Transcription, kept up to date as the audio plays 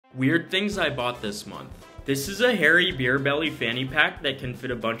Weird things I bought this month. This is a hairy beer belly fanny pack that can fit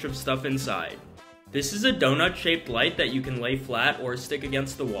a bunch of stuff inside. This is a donut shaped light that you can lay flat or stick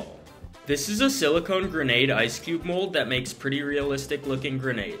against the wall. This is a silicone grenade ice cube mold that makes pretty realistic looking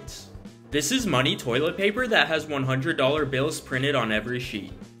grenades. This is money toilet paper that has $100 bills printed on every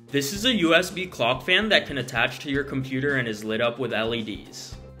sheet. This is a USB clock fan that can attach to your computer and is lit up with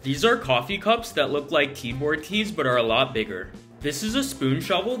LEDs. These are coffee cups that look like keyboard keys but are a lot bigger. This is a spoon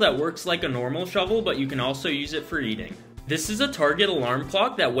shovel that works like a normal shovel, but you can also use it for eating. This is a Target alarm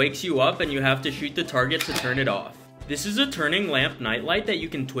clock that wakes you up and you have to shoot the target to turn it off. This is a turning lamp nightlight that you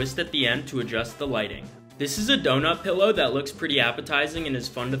can twist at the end to adjust the lighting. This is a donut pillow that looks pretty appetizing and is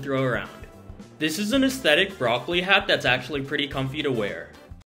fun to throw around. This is an aesthetic broccoli hat that's actually pretty comfy to wear.